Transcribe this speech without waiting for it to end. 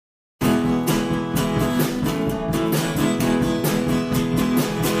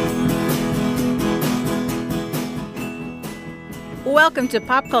Welcome to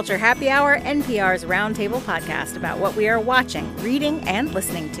Pop Culture Happy Hour, NPR's roundtable podcast about what we are watching, reading, and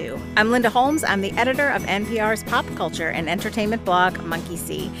listening to. I'm Linda Holmes. I'm the editor of NPR's pop culture and entertainment blog, Monkey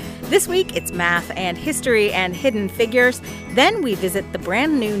See. This week, it's math and history and hidden figures. Then we visit the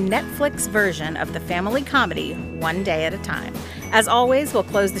brand new Netflix version of the family comedy, One Day at a Time. As always, we'll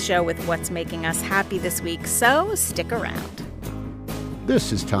close the show with what's making us happy this week, so stick around.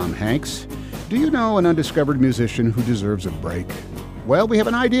 This is Tom Hanks. Do you know an undiscovered musician who deserves a break? Well, we have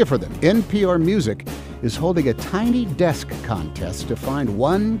an idea for them. NPR Music is holding a tiny desk contest to find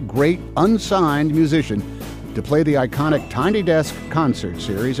one great unsigned musician to play the iconic Tiny Desk concert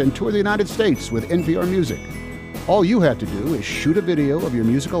series and tour the United States with NPR Music. All you have to do is shoot a video of your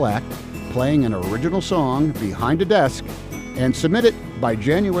musical act playing an original song behind a desk and submit it by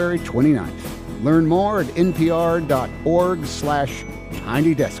January 29th. Learn more at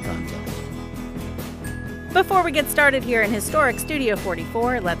npr.org/tinydeskcontest. Before we get started here in historic Studio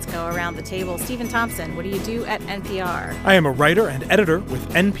 44, let's go around the table. Stephen Thompson, what do you do at NPR? I am a writer and editor with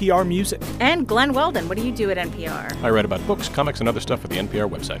NPR Music. And Glen Weldon, what do you do at NPR? I write about books, comics, and other stuff for the NPR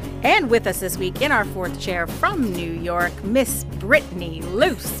website. And with us this week in our fourth chair from New York, Miss Brittany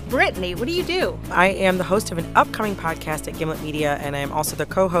Luse. Brittany, what do you do? I am the host of an upcoming podcast at Gimlet Media, and I am also the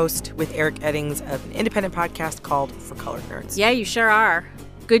co-host with Eric Eddings of an independent podcast called For Colored Nerds. Yeah, you sure are.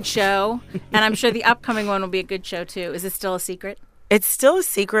 Good show. And I'm sure the upcoming one will be a good show, too. Is it still a secret? It's still a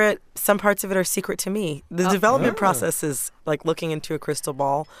secret. Some parts of it are secret to me. The development process is like looking into a crystal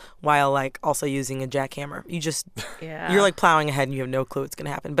ball while like also using a jackhammer. You're like plowing ahead and you have no clue what's going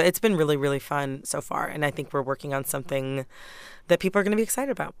to happen. But it's been really, really fun so far. And I think we're working on something that people are going to be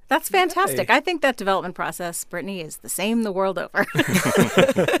excited about. That's fantastic. I think that development process, Brittany, is the same the world over.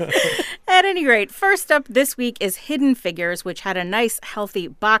 At any rate, first up this week is Hidden Figures, which had a nice, healthy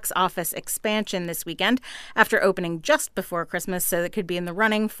box office expansion this weekend after opening just before Christmas so it could be in the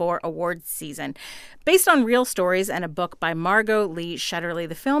running for awards season. Based on real stories and a book by Margot Lee Shetterly,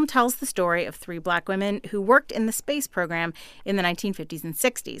 the film tells the story of three Black women who worked in the space program in the 1950s and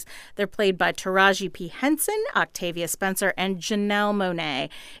 60s. They're played by Taraji P. Henson, Octavia Spencer, and Janelle Monae.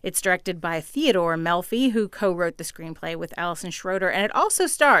 It's directed by Theodore Melfi, who co-wrote the screenplay with Allison Schroeder, and it also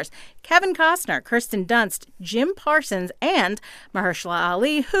stars Kevin Costner, Kirsten Dunst, Jim Parsons, and Mahershala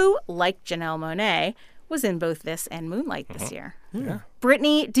Ali, who, like Janelle Monae, was in both this and Moonlight this year. Yeah.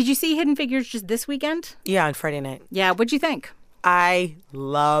 Brittany, did you see Hidden Figures just this weekend? Yeah, on Friday night. Yeah, what'd you think? I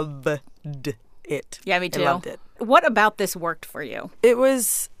loved it. Yeah, me too. I loved it. What about this worked for you? It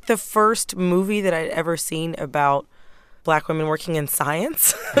was the first movie that I'd ever seen about Black women working in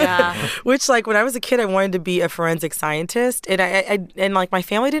science. Yeah. Which, like, when I was a kid, I wanted to be a forensic scientist. And and my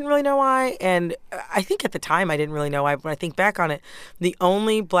family didn't really know why. And I think at the time I didn't really know why. But when I think back on it, the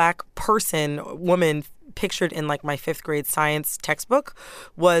only Black woman pictured in like my fifth grade science textbook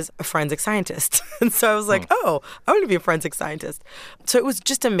was a forensic scientist. And so I was like, oh, I want to be a forensic scientist. So it was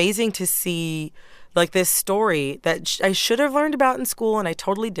just amazing to see like this story that I should have learned about in school and I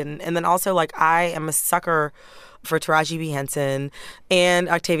totally didn't. And then also like I am a sucker for Taraji P. Henson and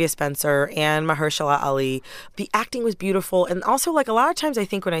Octavia Spencer and Mahershala Ali. The acting was beautiful. And also, like, a lot of times I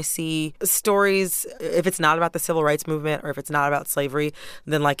think when I see stories, if it's not about the civil rights movement or if it's not about slavery,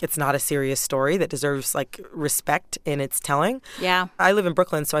 then, like, it's not a serious story that deserves, like, respect in its telling. Yeah. I live in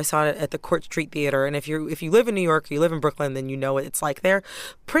Brooklyn, so I saw it at the Court Street Theater. And if you live in New York or you live in Brooklyn, then you know what it's like there.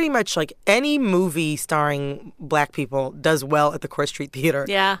 Pretty much, like, any movie starring Black people does well at the Court Street Theater.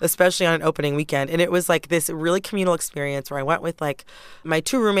 Yeah. Especially on an opening weekend. And it was, like, this really communal experience where I went with like my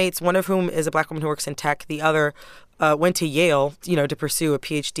two roommates, one of whom is a Black woman who works in tech, the other went to Yale, to pursue a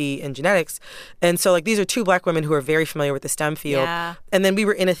PhD in genetics. And so like these are two Black women who are very familiar with the STEM field. Yeah. And then we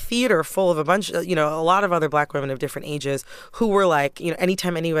were in a theater full of a bunch, a lot of other Black women of different ages who were like,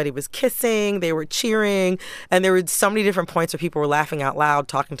 anytime anybody was kissing, they were cheering. And there were so many different points where people were laughing out loud,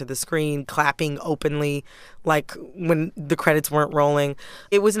 talking to the screen, clapping openly, like when the credits weren't rolling.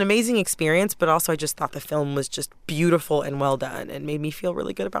 It was an amazing experience, but also I just thought the film was just beautiful and well done and made me feel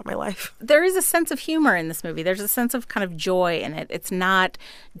really good about my life. There is a sense of humor in this movie. There's a sense of kind of joy in it. It's not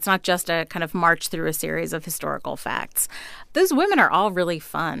just a kind of march through a series of historical facts. Those women are all really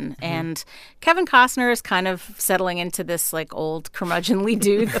fun. Mm-hmm. And Kevin Costner is kind of settling into this like old curmudgeonly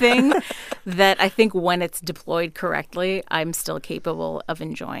dude thing that I think when it's deployed correctly, I'm still capable of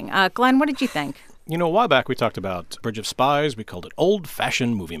enjoying. Glenn, what did you think? You know, a while back we talked about Bridge of Spies. We called it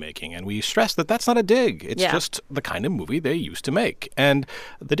old-fashioned movie making, and we stressed that that's not a dig. It's just the kind of movie they used to make. And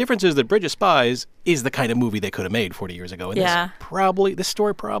the difference is that Bridge of Spies is the kind of movie they could have made 40 years ago. And this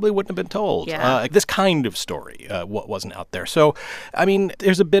story probably wouldn't have been told. This kind of story wasn't out there. So, I mean,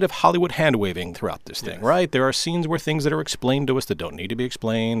 there's a bit of Hollywood hand-waving throughout this thing, right? There are scenes where things that are explained to us that don't need to be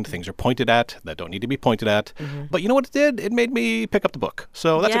explained. Things are pointed at that don't need to be pointed at. But you know what it did? It made me pick up the book.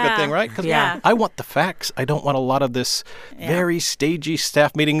 So that's a good thing, right? Because I want the facts. I don't want a lot of this very stagey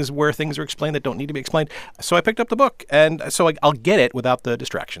staff meetings where things are explained that don't need to be explained. So I picked up the book, and so I'll get it without the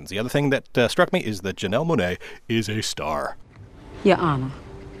distractions. The other thing that struck me is that Janelle Monae is a star. Your Honor,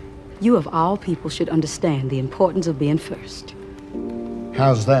 you of all people should understand the importance of being first.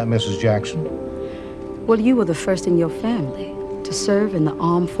 How's that, Mrs. Jackson? Well, you were the first in your family to serve in the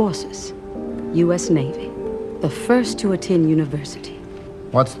armed forces, U.S. Navy, the first to attend university.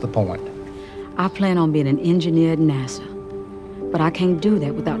 What's the point? I plan on being an engineer at NASA, but I can't do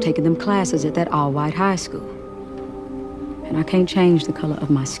that without taking them classes at that all-white high school. And I can't change the color of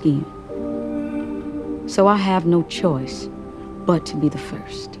my skin. So I have no choice but to be the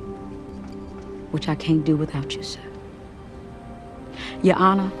first, which I can't do without you, sir. Your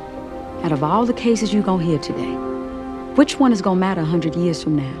Honor, out of all the cases you're gonna hear today, which one is gonna matter 100 years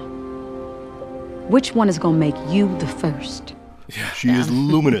from now? Which one is gonna make you the first? Yeah, she is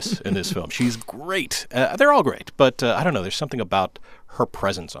luminous in this film. She's great. They're all great, but I don't know. There's something about her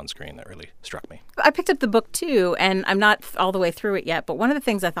presence on screen that really struck me. I picked up the book, too, and I'm not all the way through it yet, but one of the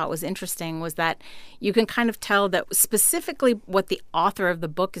things I thought was interesting was that you can kind of tell that specifically what the author of the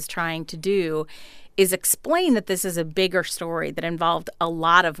book is trying to do is explain that this is a bigger story that involved a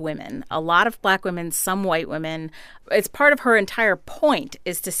lot of women, a lot of Black women, some white women. It's part of her entire point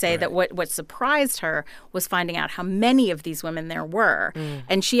is to say that what surprised her was finding out how many of these women there were.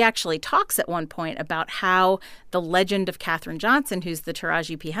 And she actually talks at one point about how the legend of Katherine Johnson, who's the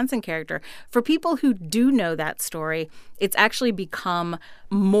Taraji P. Henson character, for people who do know that story, it's actually become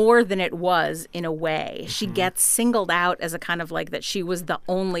more than it was in a way. She gets singled out as a kind of like that she was the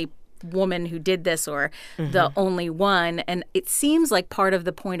only woman who did this or the only one. And it seems like part of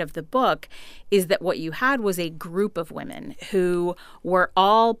the point of the book is that what you had was a group of women who were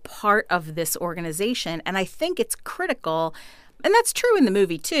all part of this organization. And I think it's critical, and that's true in the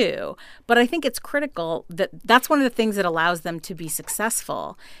movie too, but I think it's critical that that's one of the things that allows them to be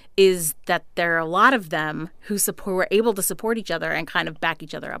successful is that there are a lot of them who were able to support each other and kind of back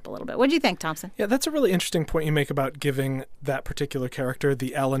each other up a little bit. What do you think, Thompson? Yeah, that's a really interesting point you make about giving that particular character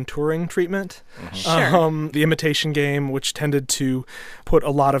the Alan Turing treatment. Sure. The Imitation Game, which tended to put a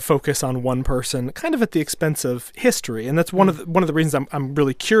lot of focus on one person, kind of at the expense of history. And that's one of the reasons I'm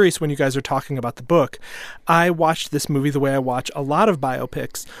really curious when you guys are talking about the book. I watched this movie the way I watch a lot of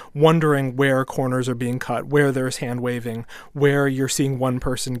biopics, wondering where corners are being cut, where there's hand-waving, where you're seeing one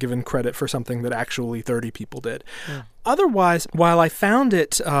person given credit for something that actually 30 people did. Otherwise, while I found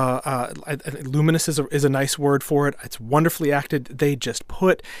it, luminous is a nice word for it. It's wonderfully acted. They just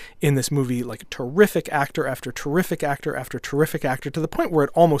put in this movie like terrific actor after terrific actor after terrific actor to the point where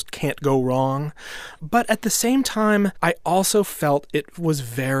it almost can't go wrong. But at the same time, I also felt it was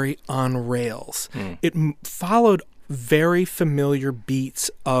very on rails. It followed very familiar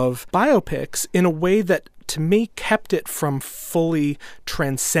beats of biopics in a way that to me kept it from fully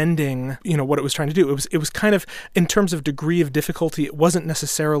transcending, what it was trying to do. It was kind of, in terms of degree of difficulty, it wasn't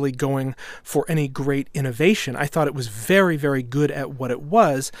necessarily going for any great innovation. I thought it was very, very good at what it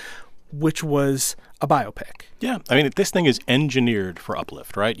was, which was a biopic. Yeah. I mean, this thing is engineered for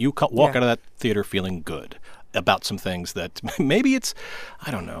uplift, right? You walk out of that theater feeling good about some things that maybe it's,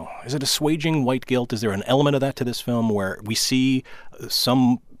 I don't know, is it assuaging white guilt? Is there an element of that to this film where we see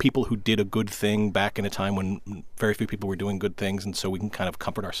some people who did a good thing back in a time when very few people were doing good things, and so we can kind of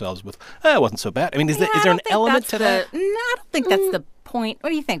comfort ourselves with, it wasn't so bad. I mean, is there an element to that? No, I don't think that's the point.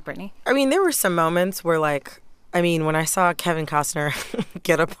 What do you think, Brittany? I mean, there were some moments where, when I saw Kevin Costner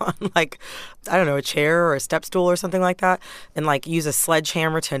get up on, a chair or a step stool or something like that and, use a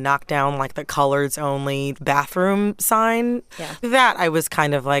sledgehammer to knock down, the coloreds only bathroom sign, that I was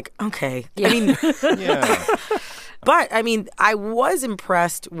kind of like, okay. Yeah. I mean, Yeah. But, I was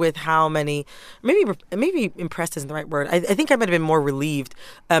impressed with how many, maybe impressed isn't the right word. I think I might have been more relieved.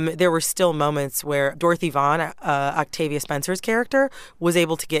 There were still moments where Dorothy Vaughan, Octavia Spencer's character, was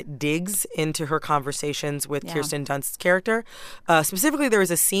able to get digs into her conversations with Kirsten Dunst's character. Specifically, there was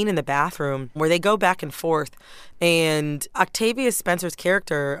a scene in the bathroom where they go back and forth, and Octavia Spencer's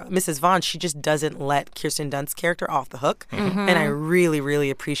character, Mrs. Vaughan, she just doesn't let Kirsten Dunst's character off the hook. And I really, really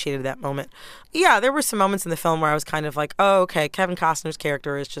appreciated that moment. Yeah, there were some moments in the film where I was kind of like, oh, okay, Kevin Costner's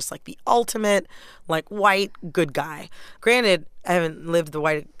character is just like the ultimate, like, white good guy. Granted, I haven't lived the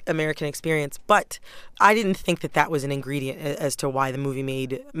white American experience, but I didn't think that was an ingredient as to why the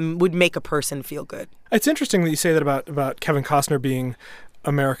movie would make a person feel good. It's interesting that you say that about Kevin Costner being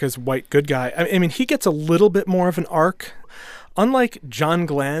America's white good guy. I mean, he gets a little bit more of an arc. Unlike John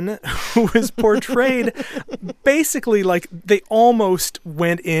Glenn, who was portrayed basically like they almost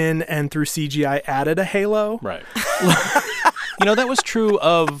went in and through CGI added a halo. Right. That was true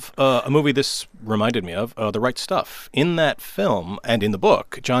of a movie this reminded me of, The Right Stuff. In that film and in the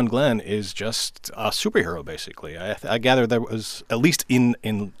book, John Glenn is just a superhero, basically. I gather there was, at least in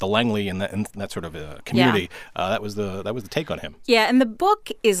the Langley and that sort of community, that was the take on him. Yeah, and the book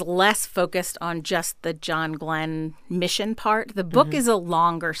is less focused on just the John Glenn mission part. The book is a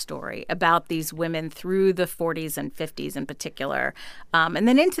longer story about these women through the 40s and 50s in particular, and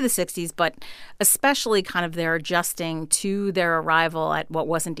then into the 60s, but especially kind of their adjusting to their arrival at what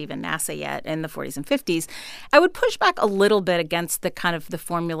wasn't even NASA yet in the 40s and 50s. I would push back a little bit against the kind of the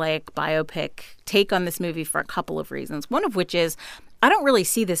formulaic biopic take on this movie for a couple of reasons, one of which is I don't really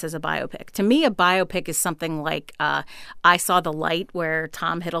see this as a biopic. To me, a biopic is something like I Saw the Light, where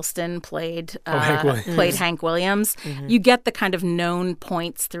Tom Hiddleston played Hank Williams. Mm-hmm. You get the kind of known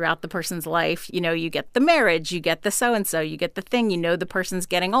points throughout the person's life. You get the marriage, you get the so-and-so, you get the thing, the person's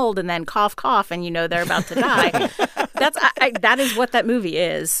getting old, and then cough, cough, and they're about to die. That is what that movie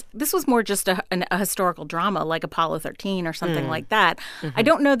is. This was more just a historical drama like Apollo 13 or something like that. Mm-hmm. I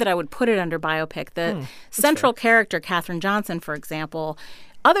don't know that I would put it under biopic. The central character, Katherine Johnson, for example,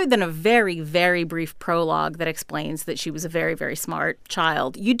 other than a very, very brief prologue that explains that she was a very, very smart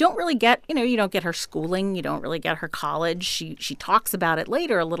child, you don't really get, you don't get her schooling. You don't really get her college. She talks about it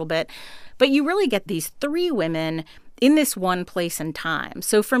later a little bit. But you really get these three women in this one place and time.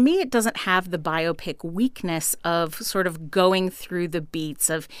 So for me, it doesn't have the biopic weakness of sort of going through the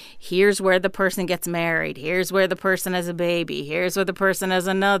beats of here's where the person gets married, here's where the person has a baby, here's where the person has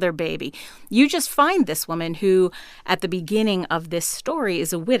another baby. You just find this woman who, at the beginning of this story,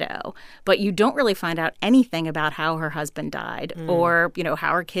 is a widow, but you don't really find out anything about how her husband died or,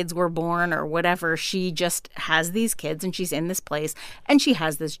 how her kids were born or whatever. She just has these kids and she's in this place and she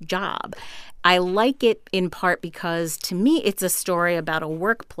has this job. I like it in part because, to me, it's a story about a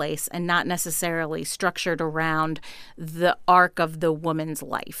workplace and not necessarily structured around the arc of the woman's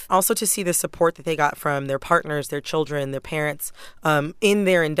life. Also, to see the support that they got from their partners, their children, their parents in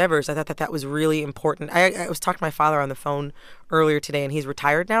their endeavors, I thought that was really important. I was talking to my father on the phone earlier today, and he's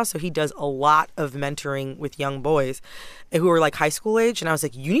retired now, so he does a lot of mentoring with young boys who are like high school age. And I was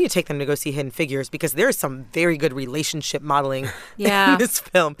like, you need to take them to go see Hidden Figures because there is some very good relationship modeling in this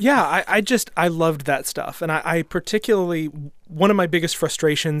film. Yeah, I loved that stuff. And I particularly, one of my biggest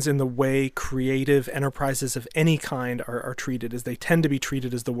frustrations in the way creative enterprises of any kind are treated is they tend to be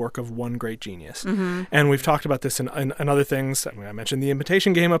treated as the work of one great genius. Mm-hmm. And we've talked about this in other things. I mentioned The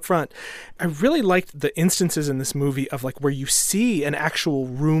Imitation Game up front. I really liked the instances in this movie of like where you see an actual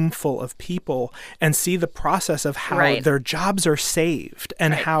room full of people and see the process of how their jobs are saved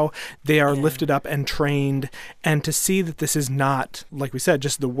and how they are lifted up and trained, and to see that this is not, like we said,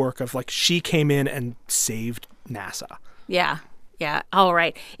 just the work of like she came in and saved NASA. Yeah. All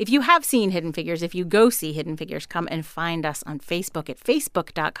right. If you have seen Hidden Figures, if you go see Hidden Figures, come and find us on Facebook at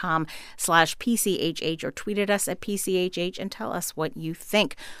facebook.com/PCHH or tweet at us at PCHH and tell us what you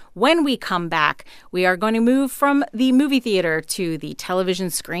think. When we come back, we are going to move from the movie theater to the television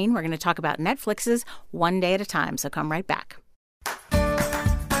screen. We're going to talk about Netflix's One Day at a Time. So come right back.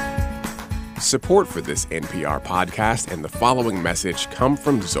 Support for this NPR podcast and the following message come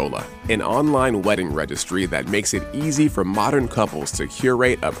from Zola, an online wedding registry that makes it easy for modern couples to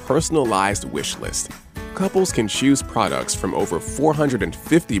curate a personalized wish list. Couples can choose products from over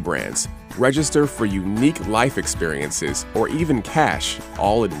 450 brands, register for unique life experiences, or even cash,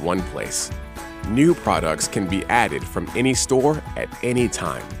 all in one place. New products can be added from any store at any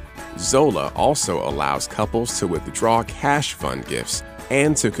time. Zola also allows couples to withdraw cash fund gifts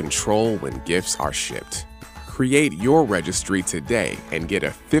and to control when gifts are shipped. Create your registry today and get a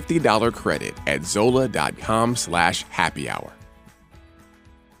 $50 credit at zola.com/happy hour.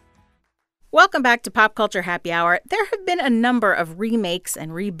 Welcome back to Pop Culture Happy Hour. There have been a number of remakes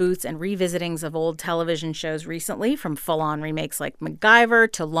and reboots and revisitings of old television shows recently, from full-on remakes like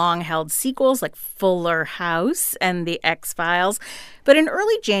MacGyver to long-held sequels like Fuller House and The X-Files. But in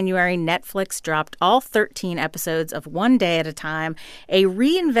early January, Netflix dropped all 13 episodes of One Day at a Time, a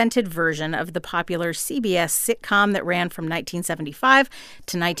reinvented version of the popular CBS sitcom that ran from 1975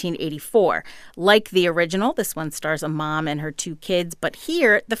 to 1984. Like the original, this one stars a mom and her two kids, but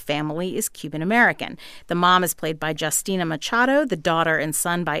here the family is Cuban American. The mom is played by Justina Machado, the daughter and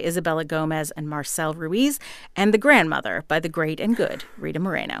son by Isabella Gomez and Marcel Ruiz, and the grandmother by the great and good Rita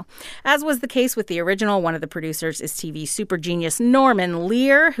Moreno. As was the case with the original, one of the producers is TV super genius Norman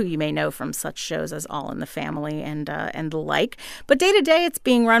Lear, who you may know from such shows as All in the Family and the like. But day to day, it's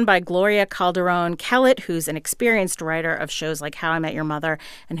being run by Gloria Calderon Kellett, who's an experienced writer of shows like How I Met Your Mother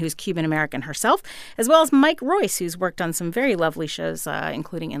and who's Cuban American herself, as well as Mike Royce, who's worked on some very lovely shows,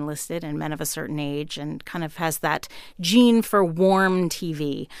 including Enlisted and Men of a Certain Age, and kind of has that gene for warm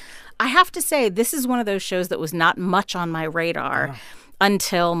TV. I have to say, this is one of those shows that was not much on my radar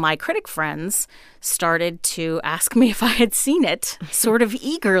until my critic friends started to ask me if I had seen it sort of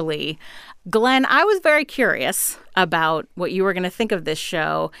eagerly. Glenn, I was very curious about what you were going to think of this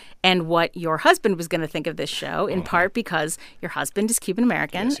show and what your husband was going to think of this show, in part because your husband is Cuban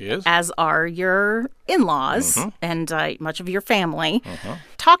American, yes, he is, as are your in-laws and much of your family.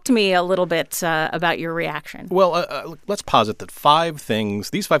 Talk to me a little bit about your reaction. Well, let's posit that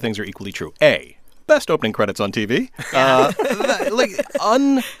these 5 things are equally true. A, best opening credits on TV.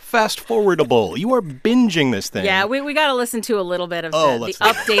 Unfast-forwardable. You are binging this thing. Yeah, we got to listen to a little bit of the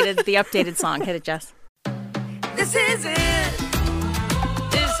updated song. Hit it, Jess. This is it.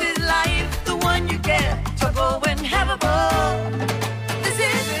 This is life, the one you get to go and have a ball. This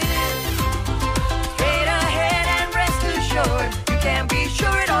is it. Straight ahead and rest assured, you can be sure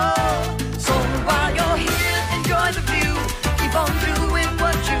at all. So while you're here, enjoy the view. Keep on doing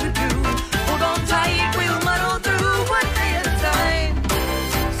what you do. Hold on tight, we'll muddle through one day at a time.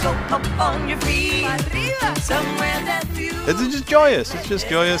 So up on your feet, somewhere that view. It's just joyous. It's just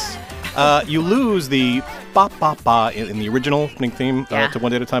joyous. You lose the ba-ba-ba in the original opening theme to One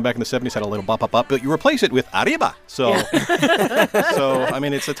Day at a Time back in the 70s, had a little ba-ba-ba, but you replace it with arriba. So, I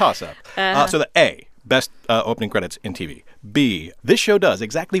mean, it's a toss-up. So the A, best opening credits in TV. B, this show does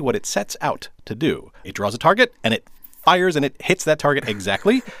exactly what it sets out to do. It draws a target, and it fires, and it hits that target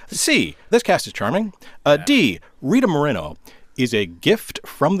exactly. C, this cast is charming. D, Rita Moreno is a gift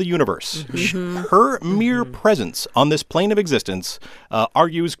from the universe. Her mere presence on this plane of existence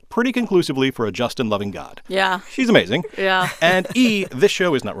argues pretty conclusively for a just and loving God. Yeah. She's amazing. Yeah. And E, this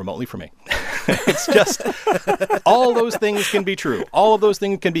show is not remotely for me. It's just, all those things can be true. All of those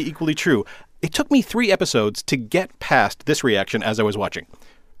things can be equally true. It took me 3 episodes to get past this reaction as I was watching.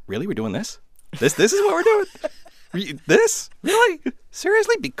 Really? We're doing this? This is what we're doing? This? Really?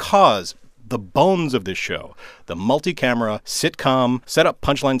 Seriously? Because the bones of this show, the multi-camera, sitcom, set up,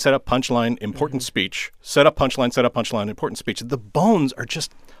 punchline, important speech, set up, punchline, important speech. The bones are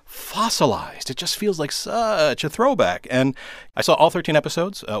just fossilized. It just feels like such a throwback. And I saw all 13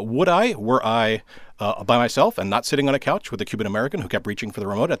 episodes. Were I by myself and not sitting on a couch with a Cuban American who kept reaching for the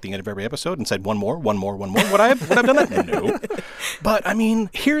remote at the end of every episode and said, one more, would I have done that? No. But, I mean,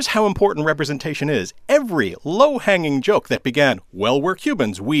 here's how important representation is. Every low-hanging joke that began, well, we're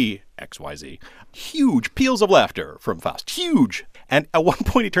Cubans, we, XYZ, huge peals of laughter from Faust, huge. And at one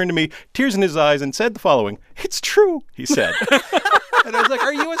point he turned to me, tears in his eyes, and said the following, "It's true," he said. And I was like,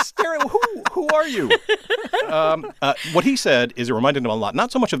 are you a stereo? Who are you? What he said is it reminded him a lot,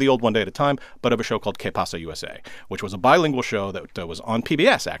 not so much of the old One Day at a Time, but of a show called Que Pasa USA, which was a bilingual show that was on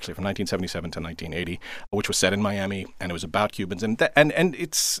PBS, actually, from 1977 to 1980, which was set in Miami, and it was about Cubans. And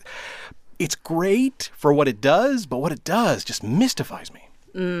it's great for what it does, but what it does just mystifies me.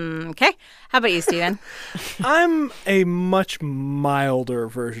 Okay. How about you, Steven? I'm a much milder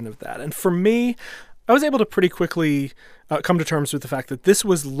version of that. And for me, I was able to pretty quickly come to terms with the fact that this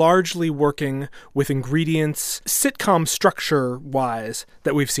was largely working with ingredients, sitcom structure-wise,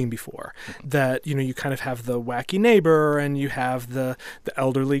 that we've seen before. That, you kind of have the wacky neighbor, and you have the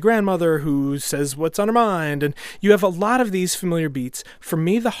elderly grandmother who says what's on her mind, and you have a lot of these familiar beats. For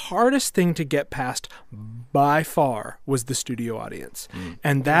me, the hardest thing to get past by far was the studio audience.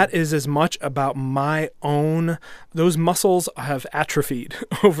 And that is as much about my own, those muscles have atrophied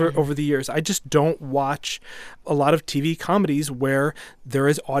over the years. I just don't watch a lot of TV comedies where there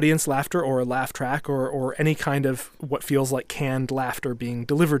is audience laughter or a laugh track or any kind of what feels like canned laughter being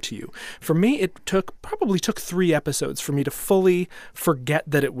delivered to you. For me, it probably took 3 episodes for me to fully forget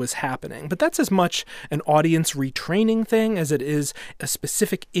that it was happening. But that's as much an audience retraining thing as it is a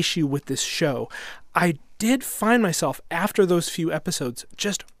specific issue with this show. I did find myself, after those few episodes,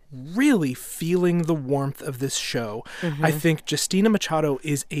 just really feeling the warmth of this show. I think Justina Machado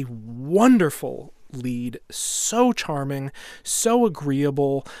is a wonderful lead so charming, so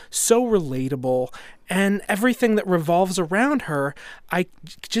agreeable, so relatable, and everything that revolves around her, I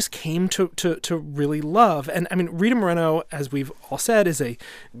just came to really love. And I mean, Rita Moreno, as we've all said, is a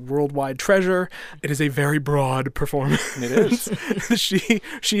worldwide treasure. It is a very broad performance. It is.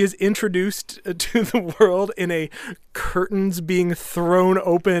 She is introduced to the world in a curtains being thrown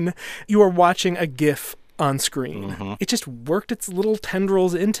open. You are watching a GIF on screen. Mm-hmm. It just worked its little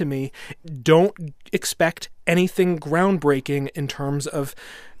tendrils into me. Don't expect anything groundbreaking in terms of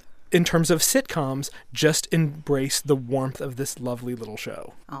sitcoms. Just embrace the warmth of this lovely little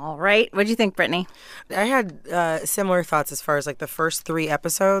show. All right. What do you think, Brittany? I had similar thoughts as far as like the first 3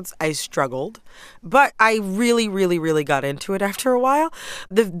 episodes. I struggled, but I really, really, really got into it after a while.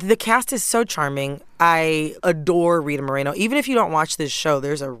 The cast is so charming. I adore Rita Moreno. Even if you don't watch this show,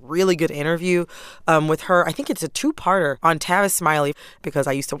 there's a really good interview with her. I think it's a 2-parter on Tavis Smiley, because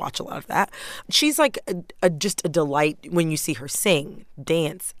I used to watch a lot of that. She's like just a delight when you see her sing,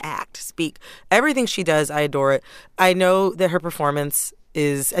 dance, act, speak. Everything she does, I adore it. I know that her performance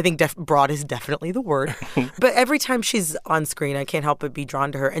is, I think broad is definitely the word. But every time she's on screen, I can't help but be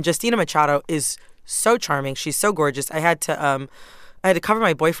drawn to her. And Justina Machado is so charming. She's so gorgeous. I had to cover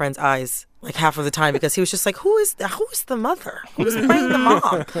my boyfriend's eyes like half of the time because he was just like, who is the mother? Who's playing the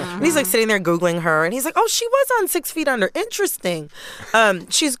mom? And he's like sitting there Googling her, and he's like, oh, she was on 6 Feet Under. Interesting.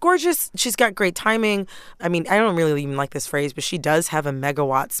 She's gorgeous. She's got great timing. I mean, I don't really even like this phrase, but she does have a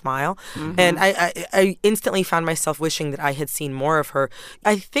megawatt smile. Mm-hmm. And I instantly found myself wishing that I had seen more of her.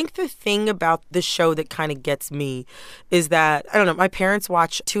 I think the thing about the show that kind of gets me is that, I don't know, my parents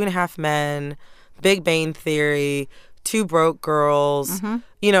watch 2.5 Men, Big Bang Theory, Two Broke Girls, mm-hmm.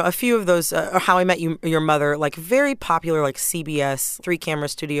 You know, a few of those, How I Met Your Mother, like very popular, like CBS, 3-camera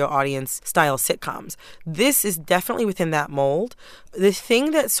studio audience style sitcoms. This is definitely within that mold. The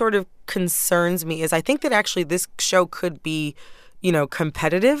thing that sort of concerns me is I think that actually this show could be, you know,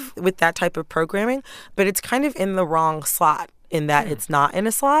 competitive with that type of programming, but it's kind of in the wrong slot. In that it's not in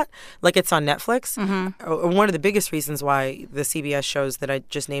a slot, like it's on Netflix. Mm-hmm. One of the biggest reasons why the CBS shows that I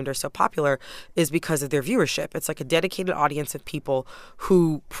just named are so popular is because of their viewership. It's like a dedicated audience of people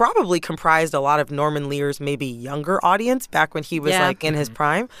who probably comprised a lot of Norman Lear's maybe younger audience back when he was like in his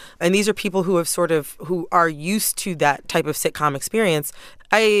prime. And these are people who who are used to that type of sitcom experience.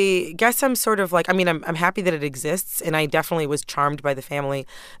 I guess I'm sort of like, I mean, I'm happy that it exists, and I definitely was charmed by the family.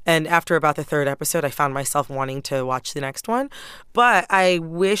 And after about the 3rd episode, I found myself wanting to watch the next one. But I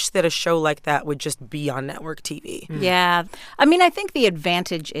wish that a show like that would just be on network TV. Mm. Yeah. I mean, I think the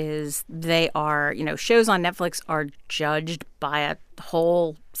advantage is they are, you know, shows on Netflix are judged by a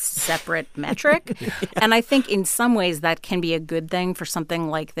whole separate metric. Yeah. And I think in some ways that can be a good thing for something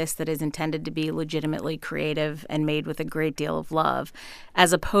like this that is intended to be legitimately creative and made with a great deal of love,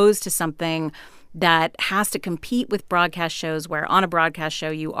 as opposed to something that has to compete with broadcast shows where on a broadcast show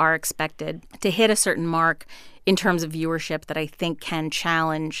you are expected to hit a certain mark in terms of viewership that I think can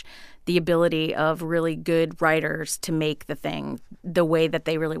challenge the ability of really good writers to make the thing the way that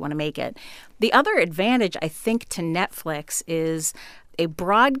they really want to make it. The other advantage, I think, to Netflix is a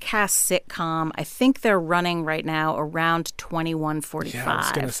broadcast sitcom. I think they're running right now around 21:45. Yeah, I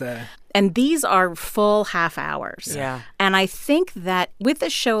was going to say. And these are full half hours. Yeah. And I think that with a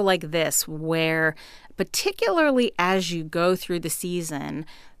show like this, where particularly as you go through the season,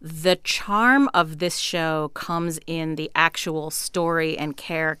 the charm of this show comes in the actual story and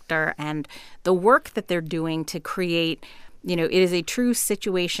character and the work that they're doing to create, you know, it is a true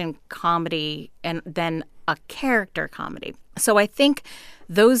situation comedy and then a character comedy. So I think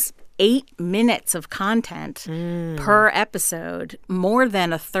those 8 minutes of content per episode, more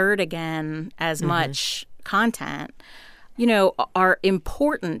than a third again as much content, you know, are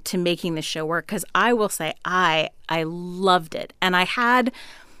important to making the show work. Because I will say I loved it. And I had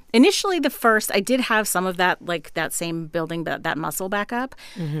initially I did have some of that, like that same building, that muscle back up,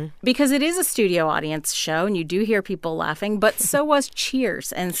 because it is a studio audience show and you do hear people laughing, but so was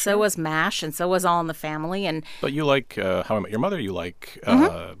Cheers and so was MASH and so was All in the Family. But you like How I Met Your Mother, you like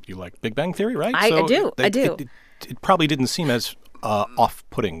Big Bang Theory, right? I do. It probably didn't seem as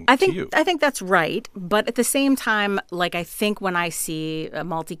off-putting to you. I think that's right. But at the same time, like I think when I see a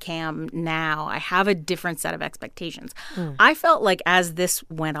multicam now, I have a different set of expectations. I felt like as this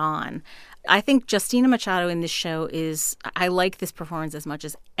went on, I think Justina Machado in this show I like this performance as much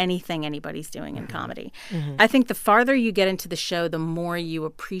as anything anybody's doing in comedy. I think the farther you get into the show, the more you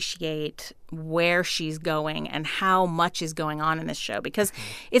appreciate where she's going and how much is going on in this show. Because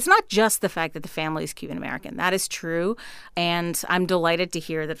it's not just the fact that the family is Cuban-American. That is true. And I'm delighted to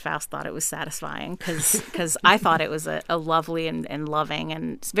hear that Faust thought it was satisfying because I thought it was a lovely and loving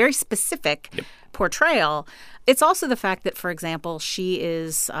and very specific portrayal. It's also the fact that, for example,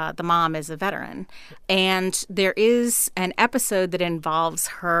 the mom is a veteran. And there is an episode that involves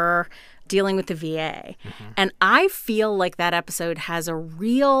her dealing with the VA. And I feel like that episode has a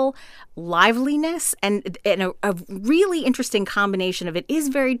real liveliness and a really interesting combination of it is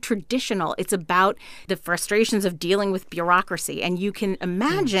very traditional. It's about the frustrations of dealing with bureaucracy. And you can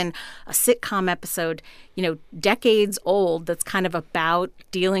imagine a sitcom episode, decades old, that's kind of about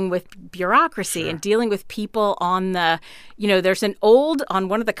dealing with bureaucracy and dealing with people on the, there's on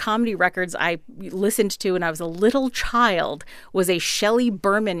one of the comedy records I listened to when I was a little child was a Shelley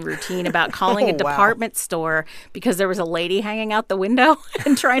Berman routine about calling a department store because there was a lady hanging out the window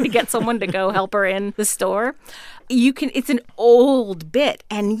and trying to get someone to go help her in the store. It's an old bit,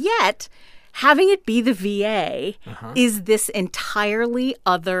 and yet having it be the VA is this entirely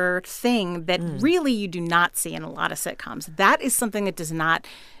other thing that really you do not see in a lot of sitcoms. That is something that does not,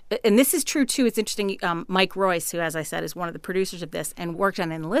 and this is true too. It's interesting. Mike Royce, who, as I said, is one of the producers of this and worked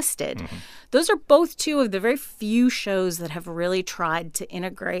on Enlisted. Those are both two of the very few shows that have really tried to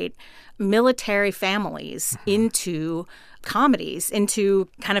integrate military families into comedies, into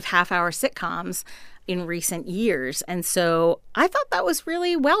kind of half-hour sitcoms in recent years. And so I thought that was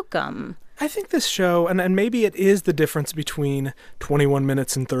really welcome. I think this show, and maybe it is the difference between 21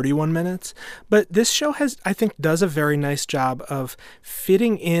 minutes and 31 minutes, but this show does a very nice job of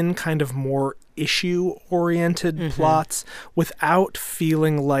fitting in kind of more issue-oriented plots without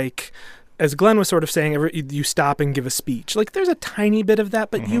feeling like, as Glenn was sort of saying, you stop and give a speech. Like, there's a tiny bit of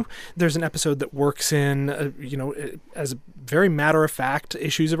that, but there's an episode that works in, as very matter-of-fact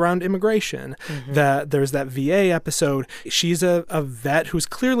issues around immigration. There's that VA episode. She's a vet who's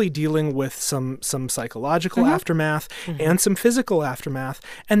clearly dealing with some psychological aftermath and some physical aftermath,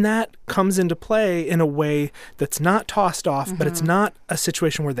 and that comes into play in a way that's not tossed off, but it's not a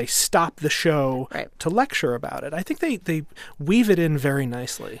situation where they stop the show to lecture about it. I think they weave it in very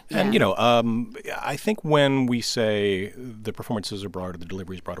nicely. Yeah. And, I think when we say the performances are broad or the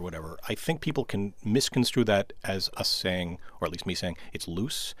delivery is broad or whatever, I think people can misconstrue that as us saying, or at least me saying, it's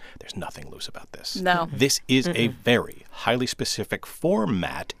loose. There's nothing loose about this. No. This is a very highly specific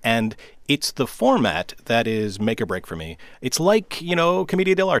format, and it's the format that is make or break for me. It's like,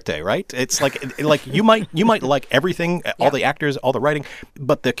 Commedia dell'arte, right? It's like you might like everything, all the actors, all the writing,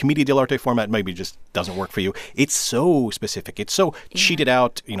 but the Commedia dell'arte format maybe just doesn't work for you. It's so specific. It's so cheated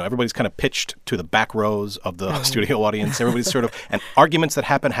out. Everybody's kind of pitched to the back rows of the studio audience. Everybody's sort of, and arguments that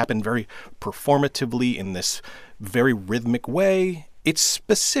happen very performatively in this very rhythmic way. It's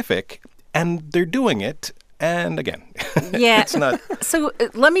specific, and they're doing it. And again, it's not. So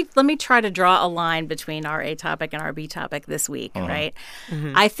let me try to draw a line between our A topic and our B topic this week, right?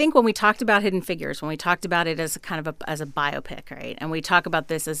 I think when we talked about Hidden Figures, when we talked about it as a kind of as a biopic, right, and we talk about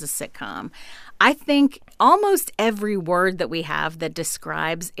this as a sitcom, I think almost every word that we have that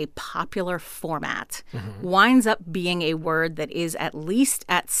describes a popular format winds up being a word that is at least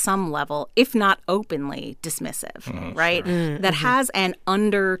at some level, if not openly, dismissive, right? That has an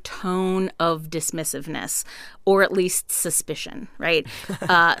undertone of dismissiveness, or at least suspicion, right?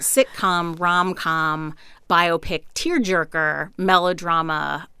 Sitcom, rom-com, biopic, tearjerker,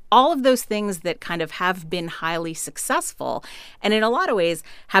 melodrama, all of those things that kind of have been highly successful and in a lot of ways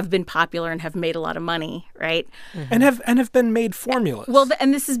have been popular and have made a lot of money, right? And have been made formulas. Well,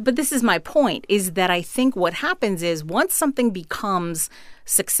 this is my point, is that I think what happens is once something becomes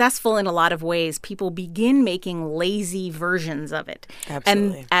successful in a lot of ways, people begin making lazy versions of it.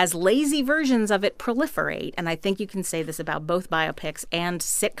 Absolutely. And as lazy versions of it proliferate, and I think you can say this about both biopics and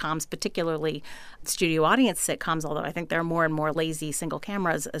sitcoms, particularly studio audience sitcoms, although I think there are more and more lazy single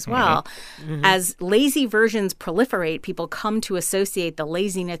cameras as well. As lazy versions proliferate, people come to associate the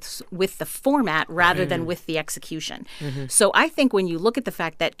laziness with the format rather than with the execution. So I think when you look at the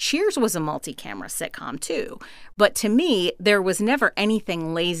fact that Cheers was a multi-camera sitcom too, but to me, there was never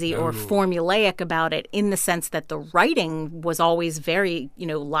anything lazy or formulaic about it in the sense that the writing was always very,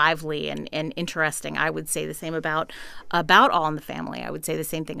 lively and interesting. I would say the same about All in the Family. I would say the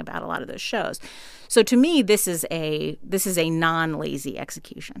same thing about a lot of those shows. So to me, this is a non-lazy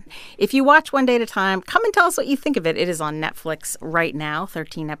execution. If you watch One Day at a Time, come and tell us what you think of it. It is on Netflix right now,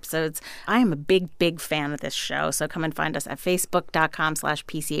 13 episodes. I am a big fan of this show, so come and find us at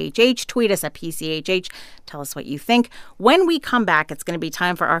facebook.com/PCHH. Tweet us at PCHH. Tell us what you think. When we come back, it's going to be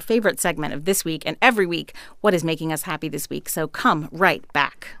time for our favorite segment of this week and every week, what is making us happy this week. So come right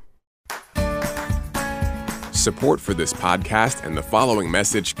back. Support for this podcast and the following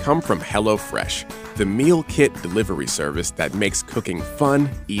message come from HelloFresh, the meal kit delivery service that makes cooking fun,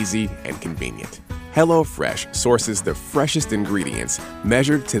 easy, and convenient. HelloFresh sources the freshest ingredients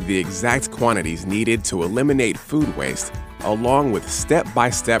measured to the exact quantities needed to eliminate food waste, along with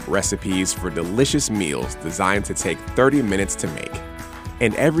step-by-step recipes for delicious meals designed to take 30 minutes to make.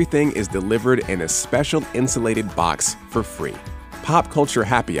 And everything is delivered in a special insulated box for free. Pop Culture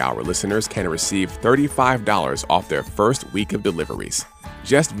Happy Hour listeners can receive $35 off their first week of deliveries.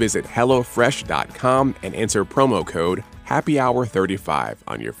 Just visit HelloFresh.com and enter promo code HAPPYHOUR35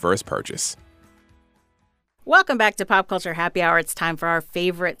 on your first purchase. Welcome back to Pop Culture Happy Hour. It's time for our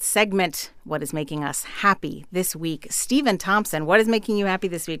favorite segment, What is Making Us Happy This Week. Stephen Thompson, what is making you happy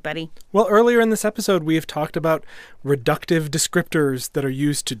this week, buddy? Well, earlier in this episode, we have talked about reductive descriptors that are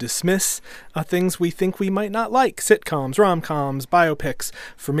used to dismiss things we think we might not like. Sitcoms, rom-coms, biopics.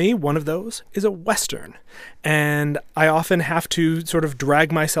 For me, one of those is a Western. And I often have to sort of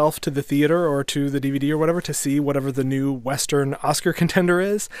drag myself to the theater or to the DVD or whatever to see whatever the new Western Oscar contender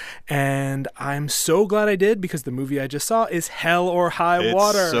is. And I'm so glad I did, because the movie I just saw is Hell or High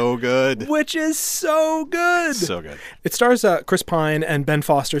Water. It's so good. Which is so good. So good. It stars Chris Pine and Ben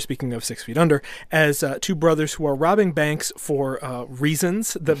Foster, speaking of 6 Feet Under, as two brothers who are robbing banks for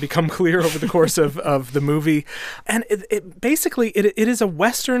reasons that become clear over the course of the movie. And it is a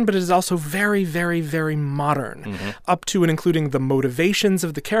Western, but it is also very, very, very modern, up to and including the motivations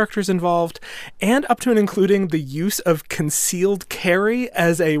of the characters involved, and up to and including the use of concealed carry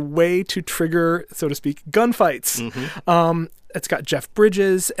as a way to trigger, so to speak, gunfights. It's got Jeff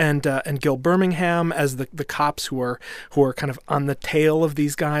Bridges and Gil Birmingham as the cops who are kind of on the tail of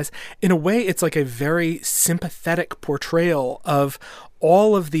these guys. In a way, it's like a very sympathetic portrayal of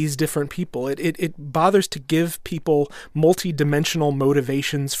all of these different people. It bothers to give people multi-dimensional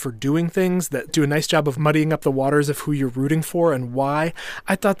motivations for doing things that do a nice job of muddying up the waters of who you're rooting for and why.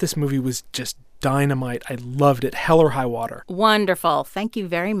 I thought this movie was just dynamite. I loved it. Hell or High Water. Wonderful. Thank you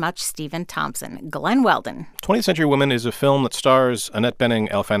very much, Stephen Thompson. Glen Weldon. 20th Century Women is a film that stars Annette Bening,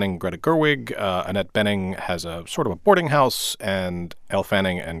 Elle Fanning, Greta Gerwig. Annette Bening has a sort of a boarding house, and Elle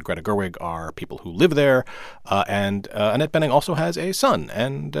Fanning and Greta Gerwig are people who live there. And Annette Bening also has a son.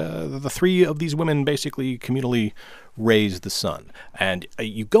 And the three of these women basically communally raise the son. And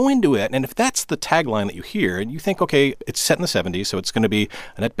you go into it, and if that's the tagline that you hear, and you think, okay, it's set in the 70s, so it's going to be,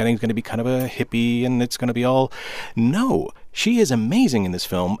 Annette Bening's going to be kind of a hippie, and it's going to be all... No, she is amazing in this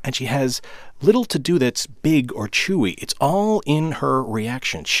film, and she has little to do that's big or chewy. It's all in her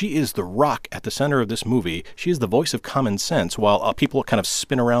reaction. She is the rock at the center of this movie. She is the voice of common sense, while people kind of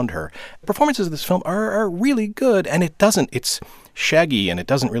spin around her. Performances of this film are really good, and it's shaggy, and it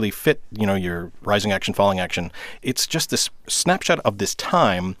doesn't really fit, your rising action, falling action. It's just this snapshot of this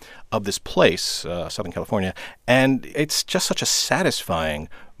time, of this place, Southern California, and it's just such a satisfying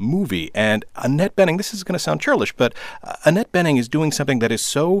movie. And Annette Bening, this is going to sound churlish, but Annette Bening is doing something that is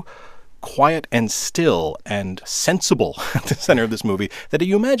so quiet and still and sensible at the center of this movie that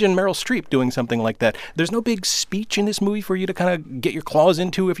you imagine Meryl Streep doing something like that. There's no big speech in this movie for you to kind of get your claws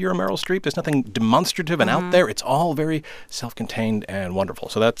into if you're a Meryl Streep. There's nothing demonstrative and out there. It's all very self-contained and wonderful.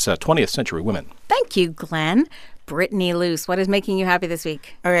 So that's 20th Century Women. Thank you, Glenn. Brittany Luse, what is making you happy this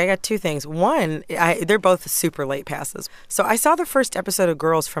week? All right, I got two things. One, they're both super late passes. So I saw the first episode of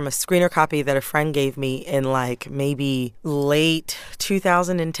Girls from a screener copy that a friend gave me in maybe late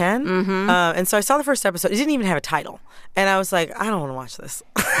 2010. And so I saw the first episode. It didn't even have a title. And I was like, I don't want to watch this.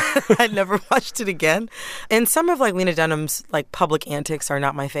 I'd never watched it again. And some of Lena Dunham's public antics are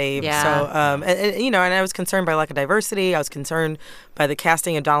not my fave. Yeah. So, and I was concerned by lack of diversity. I was concerned by the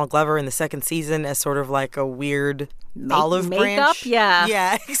casting of Donald Glover in the second season as sort of a weird olive branch.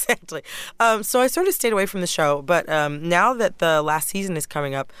 Yeah, exactly. So I sort of stayed away from the show. But now that the last season is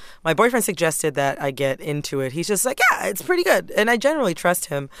coming up, my boyfriend suggested that I get into it. He's just like, yeah, it's pretty good. And I generally trust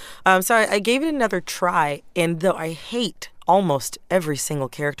him. So I gave it another try. And though I hate almost every single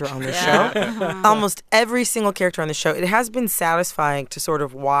character on the show, almost every single character on the show, it has been satisfying to sort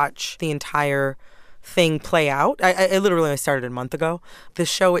of watch the entire thing play out. I literally only started a month ago. The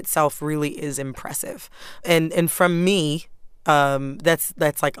show itself really is impressive. And from me, that's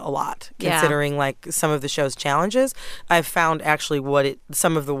a lot considering some of the show's challenges. I've found actually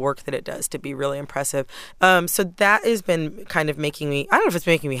some of the work that it does to be really impressive. So that has been kind of making me, I don't know if it's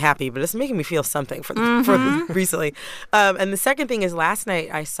making me happy, but it's making me feel something for recently. And the second thing is last night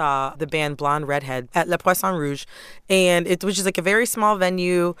I saw the band Blonde Redhead at Le Poisson Rouge, and which is a very small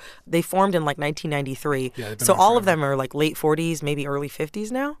venue. They formed in 1993. So all of them are late 40s, maybe early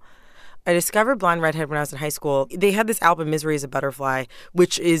 50s now. I discovered Blonde Redhead when I was in high school. They had this album, Misery is a Butterfly,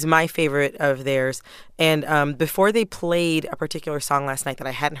 which is my favorite of theirs. And before they played a particular song last night that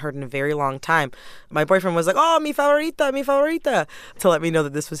I hadn't heard in a very long time, my boyfriend was like, oh, mi favorita, to let me know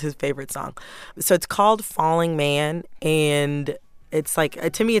that this was his favorite song. So it's called Falling Man, and it's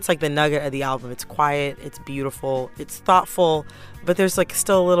like, to me, it's like the nugget of the album. It's quiet, it's beautiful, it's thoughtful, but there's like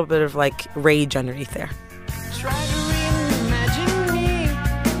still a little bit of like rage underneath there. Try to reimagine me,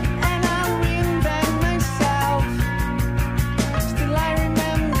 and I'll reinvent myself. Still I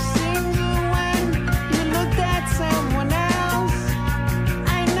remember seeing you when you looked at someone else.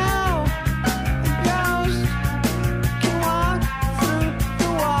 I know a ghost can walk through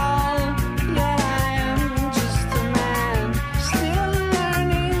the wall, yet I am just a man, still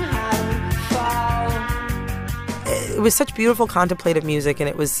learning how to fall. It was such beautiful contemplative music, and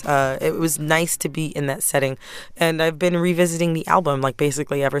it was nice to be in that setting. And I've been revisiting the album like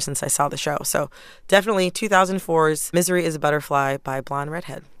basically ever since I saw the show. So definitely 2004's Misery is a Butterfly by Blonde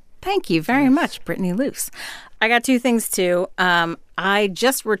Redhead. Thank you very much, Brittany Luse. I got two things, too. I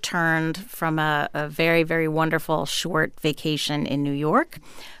just returned from a very, very wonderful short vacation in New York.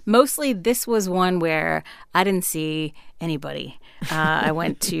 Mostly this was one where I didn't see anybody. I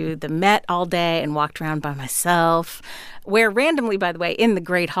went to the Met all day and walked around by myself, where randomly, by the way, in the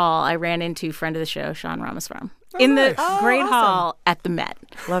Great Hall, I ran into friend of the show, Sean Ramaswamy. In the Great Hall at the Met,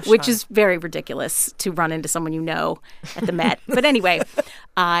 which is very ridiculous to run into someone you know at the Met. But anyway,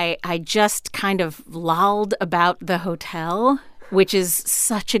 I just kind of lolled about the hotel, which is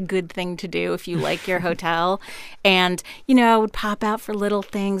such a good thing to do if you like your hotel. And, you know, I would pop out for little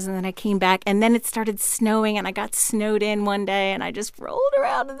things, and then I came back, and then it started snowing, and I got snowed in one day, and I just rolled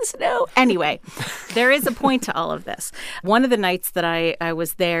around in the snow. Anyway, there is a point to all of this. One of the nights that I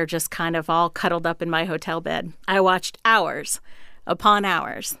was there just kind of all cuddled up in my hotel bed, I watched hours upon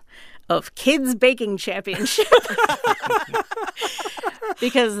hours of Kids Baking Championship.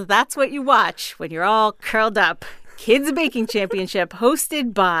 Because that's what you watch when you're all curled up. Kids Baking Championship,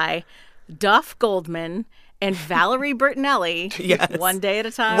 hosted by Duff Goldman and Valerie Bertinelli. Yes. One day at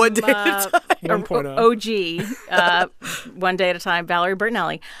a time. 1 day at a time. 1.0. OG. One day at a time, Valerie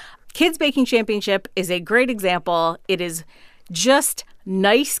Bertinelli. Kids Baking Championship is a great example. It is just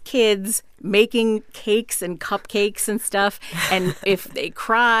nice kids making cakes and cupcakes and stuff. And if they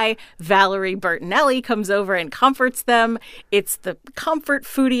cry, Valerie Bertinelli comes over and comforts them. It's the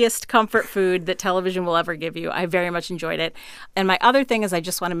foodiest comfort food that television will ever give you. I very much enjoyed it. And my other thing is I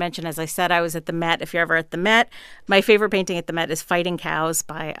just want to mention, as I said, I was at the Met. If you're ever at the Met, my favorite painting at the Met is Fighting Cows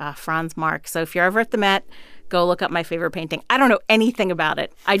by Franz Marc. So if you're ever at the Met, go look up my favorite painting. I don't know anything about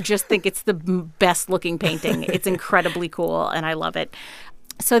it. I just think it's the best looking painting. It's incredibly cool, and I love it.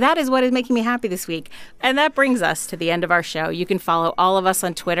 So that is what is making me happy this week. And that brings us to the end of our show. You can follow all of us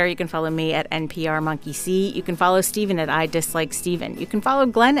on Twitter. You can follow me at NPRMonkeyC. You can follow Stephen at I Dislike Stephen. You can follow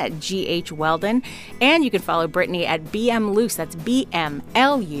Glenn at GH Weldon. And you can follow Brittany at BM Luse. That's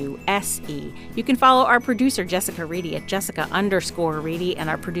BMLUSE. You can follow our producer, Jessica Reedy, at Jessica_Reedy, and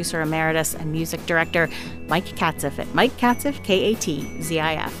our producer emeritus and music director, Mike Katzif, at Mike Katzif,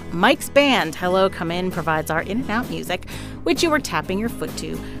 KATZIF. Mike's band, Hello Come In, provides our in and out music, which you are tapping your foot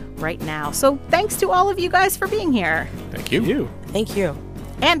to right now. So thanks to all of you guys for being here. Thank you. Thank you.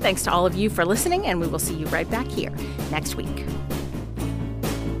 And thanks to all of you for listening, and we will see you right back here next week.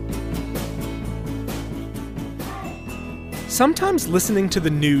 Sometimes listening to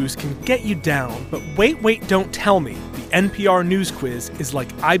the news can get you down, but wait, don't tell me. The NPR News Quiz is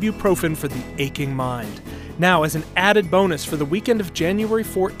like ibuprofen for the aching mind. Now, as an added bonus for the weekend of January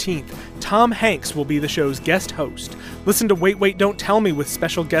 14th, Tom Hanks will be the show's guest host. Listen to Wait, Don't Tell Me with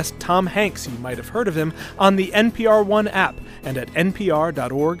special guest Tom Hanks, you might have heard of him, on the NPR One app and at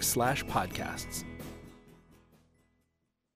npr.org/podcasts.